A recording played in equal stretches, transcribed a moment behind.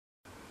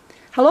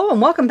Hello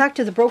and welcome back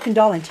to the Broken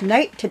Doll, and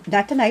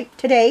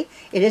today,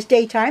 it is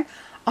daytime.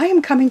 I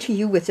am coming to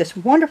you with this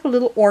wonderful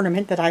little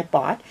ornament that I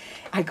bought.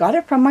 I got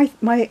it from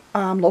my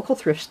local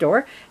thrift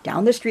store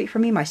down the street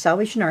from me, my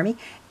Salvation Army,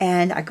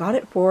 and I got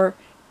it for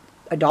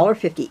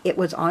 $1.50. It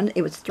was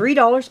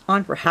 $3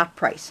 on for half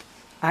price.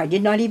 I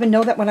did not even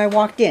know that when I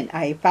walked in.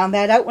 I found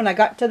that out when I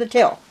got to the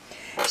till.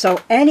 So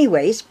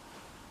anyways,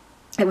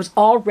 it was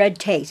all red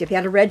tags. If you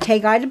had a red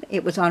tag item,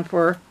 it was on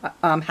for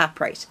half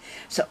price.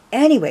 So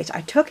anyways,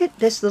 I took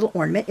this little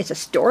ornament. It's a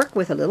stork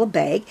with a little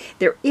bag.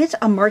 There is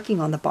a marking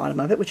on the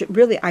bottom of it, which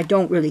I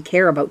don't really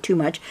care about too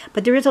much.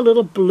 But there is a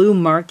little blue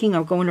marking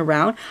going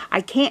around. I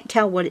can't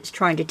tell what it's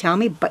trying to tell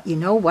me, but you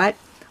know what?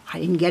 I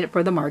didn't get it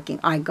for the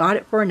marking. I got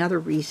it for another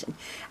reason,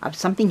 of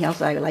something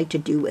else I like to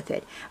do with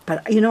it.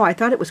 But, you know, I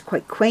thought it was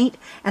quite quaint,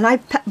 and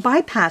I've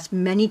bypassed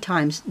many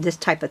times this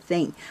type of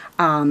thing.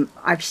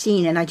 I've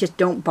seen, and I just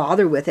don't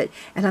bother with it.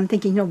 And I'm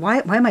thinking, you know, why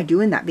am I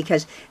doing that?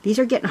 Because these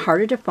are getting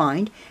harder to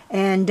find,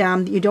 and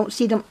you don't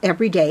see them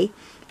every day.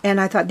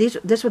 And I thought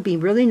this would be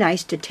really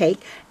nice to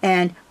take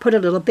and put a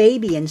little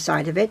baby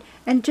inside of it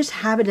and just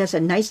have it as a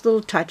nice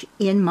little touch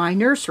in my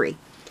nursery.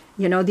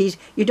 You know,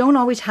 you don't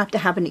always have to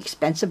have an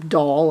expensive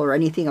doll or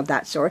anything of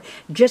that sort.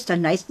 Just a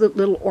nice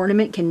little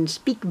ornament can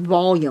speak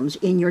volumes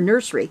in your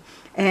nursery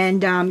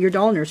and your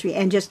doll nursery,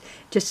 and just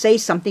say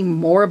something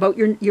more about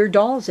your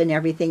dolls and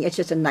everything. It's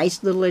just a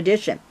nice little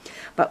addition.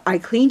 But I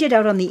cleaned it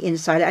out on the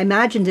inside. I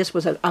imagine this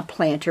was a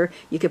planter.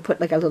 You could put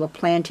like a little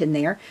plant in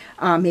there.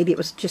 Maybe it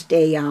was just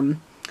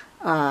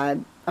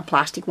a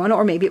plastic one,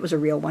 or maybe it was a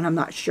real one. I'm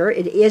not sure.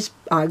 It is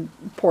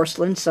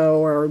porcelain,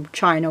 or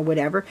china,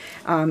 whatever.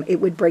 It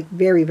would break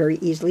very, very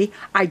easily.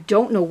 I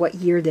don't know what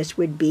year this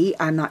would be.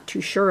 I'm not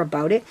too sure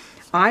about it.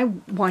 I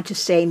want to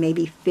say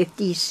maybe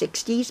 50s,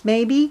 60s,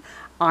 maybe.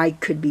 I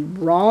could be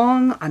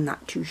wrong. I'm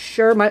not too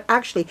sure.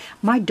 Actually,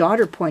 my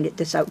daughter pointed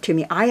this out to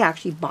me. I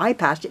actually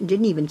bypassed it and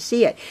didn't even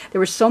see it. There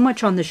was so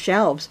much on the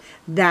shelves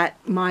that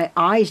my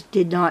eyes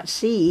did not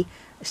see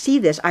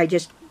this. I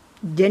just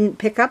didn't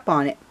pick up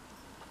on it.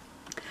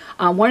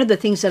 One of the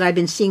things that I've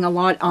been seeing a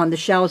lot on the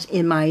shelves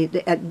in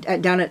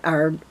down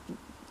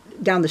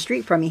the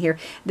street from me here,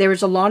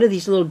 there's a lot of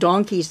these little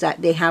donkeys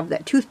that they have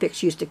that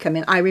toothpicks used to come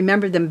in. I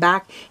remember them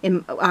back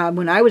in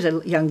when I was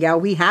a young gal.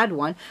 We had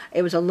one.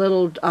 It was a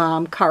little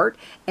cart,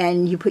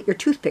 and you put your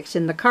toothpicks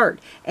in the cart,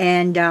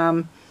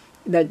 and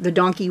the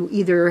donkey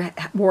either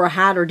wore a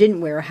hat or didn't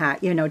wear a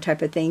hat, you know,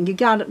 type of thing. You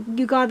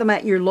got them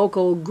at your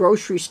local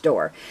grocery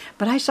store.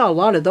 But I saw a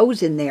lot of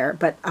those in there.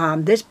 But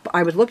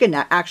I was looking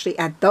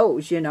at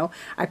those, you know.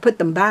 I put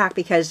them back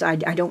because I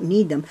don't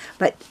need them.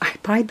 But I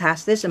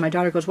bypassed this, and my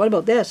daughter goes, "What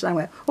about this?" And I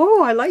went,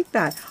 "Oh, I like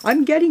that.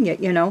 I'm getting it,"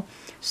 you know.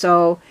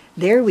 So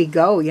there we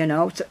go, you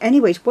know. So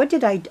anyways, what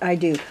did I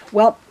do?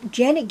 Well,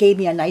 Janet gave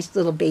me a nice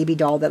little baby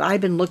doll that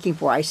I've been looking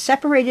for. I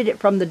separated it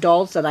from the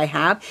dolls that I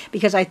have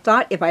because I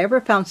thought if I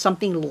ever found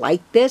something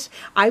like this,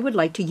 I would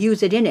like to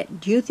use it in it.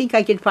 Do you think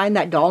I can find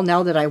that doll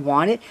now that I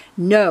want it?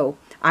 No,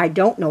 I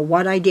don't know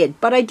what I did.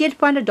 But I did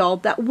find a doll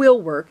that will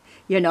work,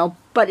 you know,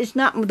 but it's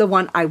not the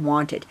one I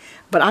wanted.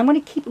 But I'm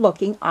going to keep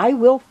looking. I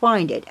will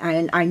find it.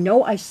 And I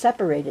know I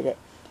separated it,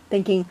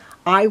 thinking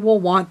I will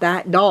want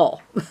that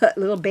doll,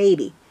 little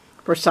baby,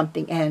 for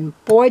something. And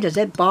boy, does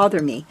it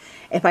bother me.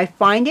 If I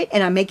find it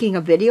and I'm making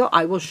a video,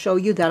 I will show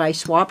you that I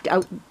swapped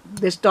out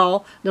this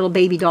doll, little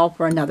baby doll,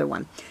 for another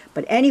one.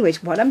 But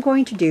anyways, what I'm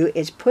going to do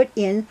is put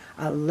in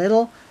a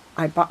little,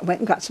 went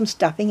and got some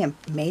stuffing and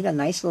made a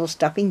nice little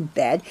stuffing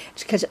bed.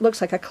 It's because it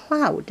looks like a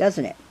cloud,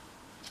 doesn't it?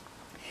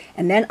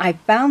 And then I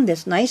found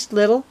this nice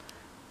little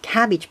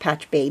Cabbage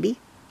Patch baby,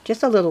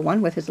 just a little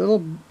one with his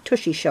little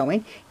tushy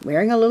showing,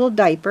 wearing a little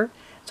diaper.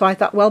 So I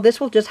thought, well,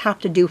 this will just have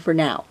to do for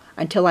now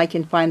until I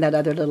can find that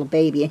other little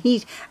baby. And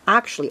he's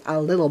actually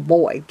a little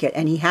boy,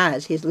 and he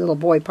has his little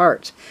boy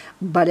parts.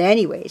 But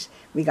anyways,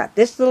 we got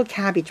this little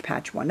Cabbage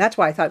Patch one. That's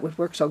why I thought it would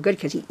work so good,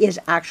 because he is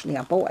actually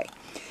a boy.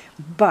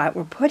 But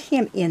we'll put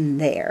him in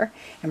there,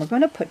 and we're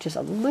going to put just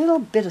a little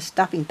bit of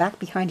stuffing back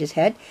behind his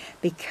head,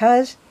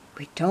 because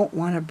we don't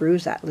want to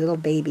bruise that little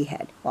baby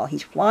head while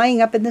he's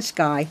flying up in the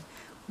sky,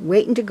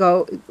 waiting to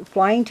go,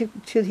 flying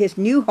to his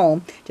new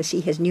home to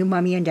see his new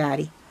mommy and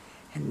daddy.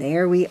 And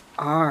there we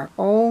are.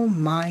 Oh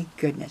my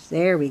goodness.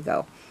 There we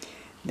go.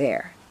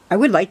 There. I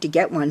would like to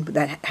get one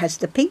that has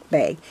the pink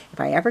bag, if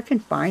I ever can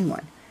find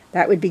one.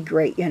 That would be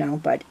great, you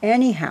know. But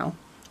anyhow,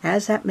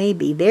 as that may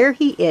be, there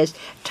he is,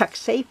 tucked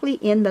safely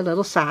in the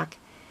little sack.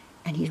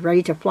 And he's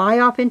ready to fly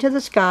off into the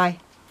sky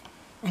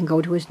and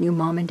go to his new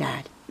mom and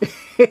dad.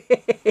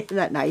 Isn't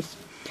that nice?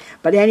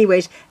 But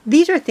anyways,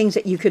 these are things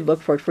that you could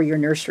look for your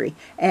nursery.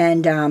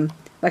 And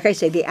like I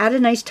say, they add a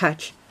nice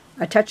touch.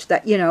 A touch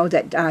that, you know,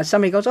 that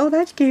somebody goes, "Oh,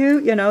 that's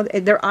cute," you know.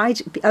 Their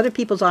eyes, other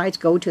people's eyes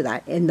go to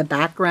that in the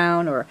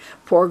background or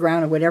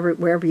foreground or whatever,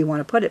 wherever you want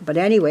to put it. But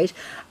anyways,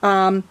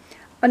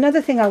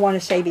 another thing I want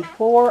to say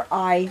before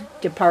I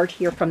depart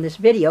here from this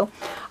video,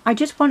 I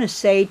just want to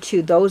say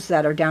to those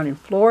that are down in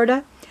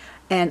Florida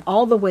and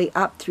all the way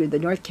up through the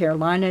North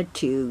Carolina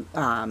to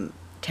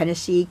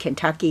Tennessee,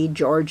 Kentucky,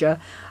 Georgia,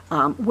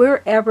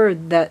 wherever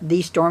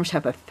these storms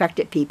have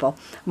affected people.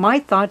 My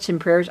thoughts and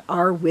prayers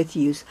are with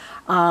you.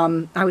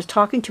 I was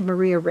talking to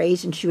Maria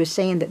Reyes, and she was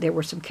saying that there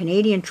were some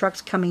Canadian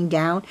trucks coming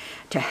down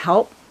to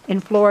help in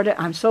Florida.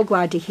 I'm so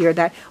glad to hear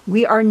that.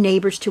 We are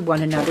neighbors to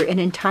one another, and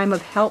in time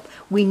of help,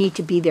 we need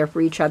to be there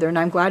for each other, and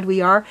I'm glad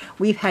we are.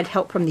 We've had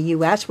help from the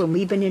U.S. when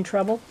we've been in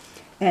trouble.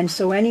 And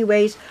so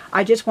anyways,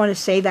 I just want to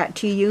say that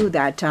to you,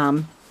 that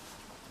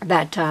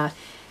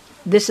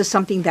this is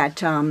something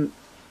that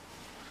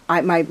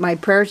my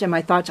prayers and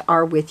my thoughts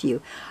are with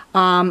you.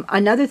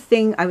 Another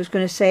thing I was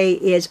going to say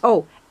is,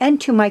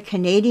 and to my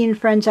Canadian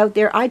friends out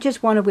there, I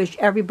just want to wish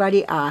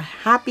everybody a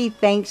happy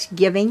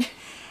Thanksgiving,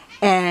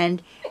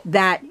 and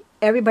that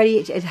everybody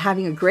is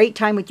having a great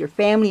time with your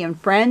family and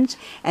friends,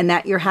 and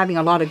that you're having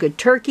a lot of good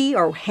turkey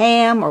or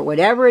ham or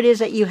whatever it is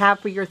that you have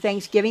for your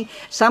Thanksgiving.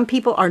 Some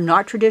people are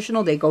not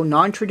traditional. They go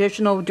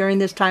non-traditional during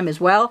this time as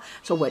well.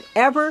 So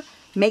whatever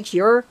makes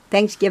your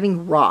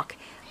Thanksgiving rock.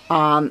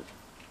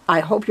 I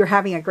hope you're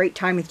having a great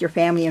time with your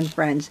family and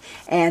friends,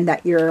 and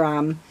that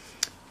you're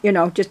you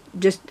know,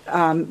 just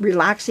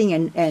relaxing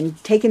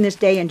and taking this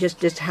day and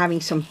just having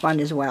some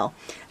fun as well.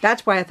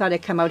 That's why I thought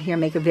I'd come out here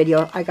and make a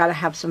video. I got to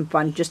have some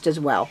fun just as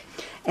well.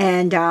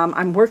 And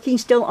I'm working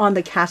still on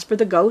the Casper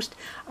the Ghost.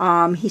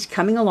 He's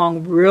coming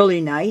along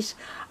really nice.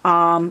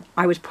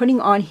 I was putting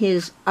on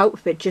his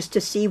outfit just to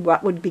see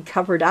what would be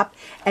covered up.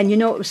 And you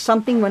know, it was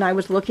something when I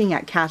was looking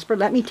at Casper.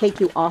 Let me take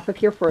you off of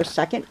here for a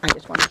second. I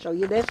just want to show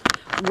you this.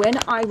 When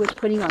I was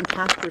putting on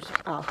Casper's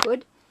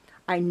hood,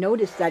 I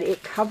noticed that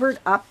it covered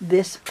up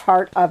this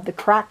part of the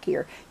crack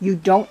here. You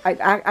don't,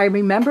 I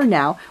remember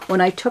now,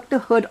 when I took the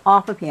hood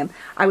off of him,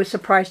 I was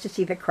surprised to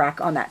see the crack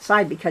on that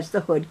side because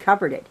the hood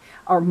covered it,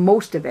 or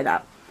most of it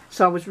up.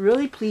 So I was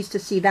really pleased to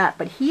see that.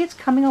 But he is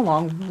coming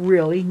along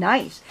really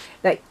nice.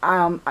 Like,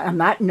 I'm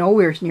not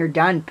nowhere near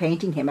done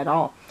painting him at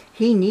all.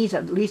 He needs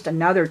at least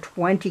another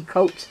 20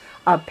 coats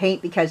of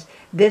paint, because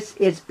this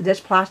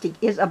plastic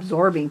is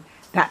absorbing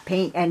that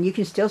paint, and you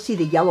can still see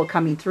the yellow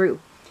coming through.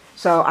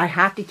 So I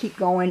have to keep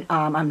going.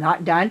 I'm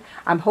not done.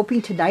 I'm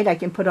hoping tonight I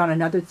can put on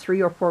another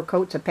 3 or 4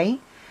 coats of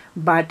paint.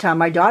 But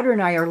my daughter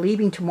and I are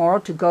leaving tomorrow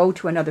to go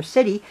to another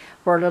city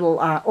for a little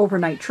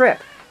overnight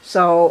trip.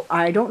 So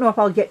I don't know if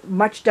I'll get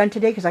much done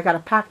today, because I got a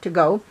pack to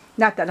go.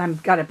 Not that I'm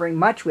got to bring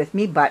much with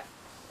me, but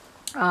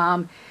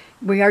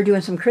we are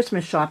doing some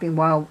Christmas shopping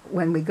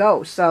when we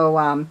go.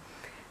 So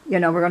you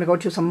know, we're going to go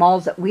to some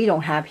malls that we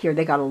don't have here.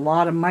 They got a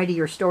lot of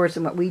mightier stores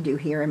than what we do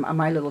here in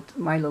my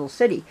little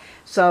city.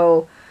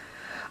 So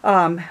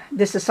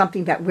this is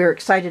something that we're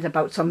excited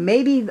about. So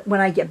maybe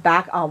when I get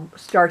back, I'll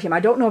start him. I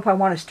don't know if I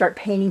want to start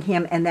painting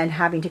him and then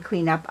having to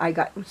clean up.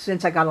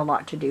 Since I got a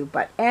lot to do.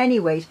 But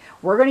anyways,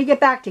 we're going to get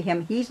back to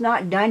him. He's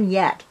not done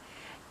yet.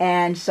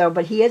 And so,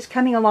 but he is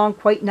coming along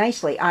quite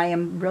nicely. I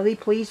am really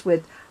pleased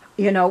with,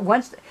 you know,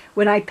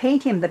 when I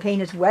paint him, the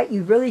paint is wet.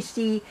 You really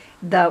see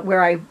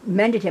where I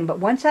mended him. But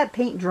once that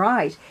paint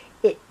dries,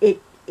 it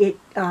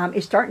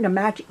is starting to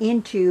match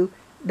into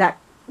that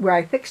where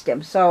I fixed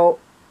him. So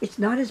it's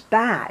not as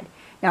bad.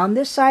 Now on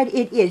this side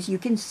it is, you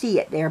can see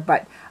it there,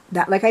 but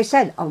that, like I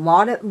said, a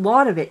lot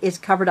of it is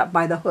covered up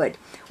by the hood.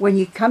 When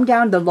you come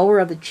down the lower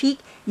of the cheek,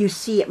 you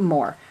see it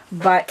more.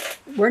 But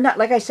we're not,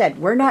 like I said,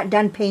 we're not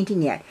done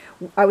painting yet.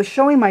 I was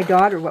showing my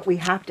daughter what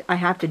I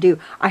have to do.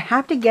 I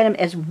have to get him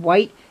as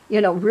white,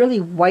 you know, really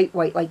white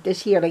like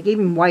this here, like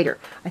even whiter.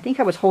 I think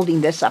I was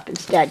holding this up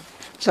instead.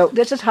 So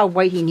this is how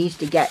white he needs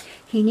to get.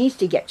 He needs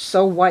to get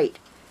so white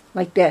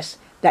like this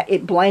that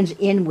it blends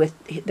in with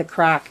the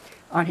crack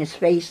on his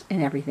face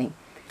and everything.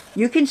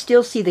 You can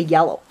still see the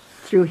yellow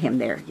through him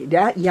there.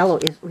 That yellow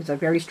is a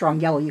very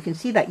strong yellow. You can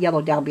see that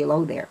yellow down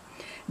below there.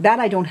 That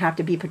I don't have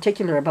to be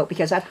particular about,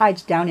 because that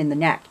hides down in the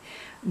neck.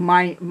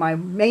 My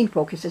main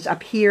focus is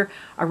up here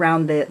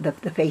around the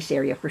face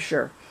area for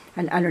sure,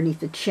 and underneath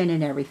the chin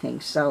and everything.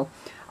 So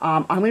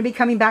I'm going to be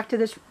coming back to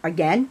this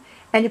again.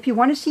 And if you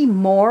want to see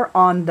more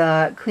on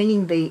the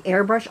cleaning the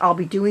airbrush, I'll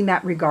be doing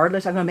that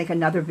regardless. I'm going to make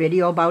another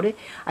video about it.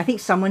 I think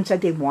someone said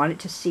they wanted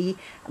to see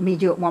me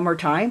do it one more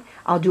time.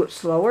 I'll do it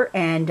slower,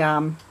 and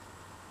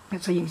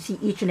so you can see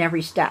each and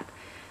every step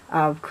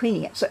of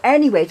cleaning it. So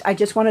anyways, I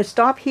just want to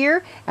stop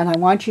here, and I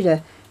want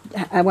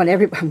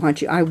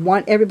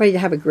everybody to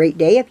have a great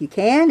day if you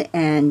can,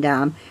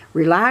 and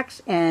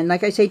relax. And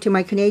like I say to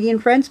my Canadian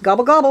friends,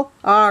 gobble gobble.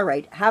 All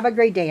right, have a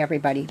great day,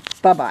 everybody.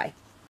 Bye-bye.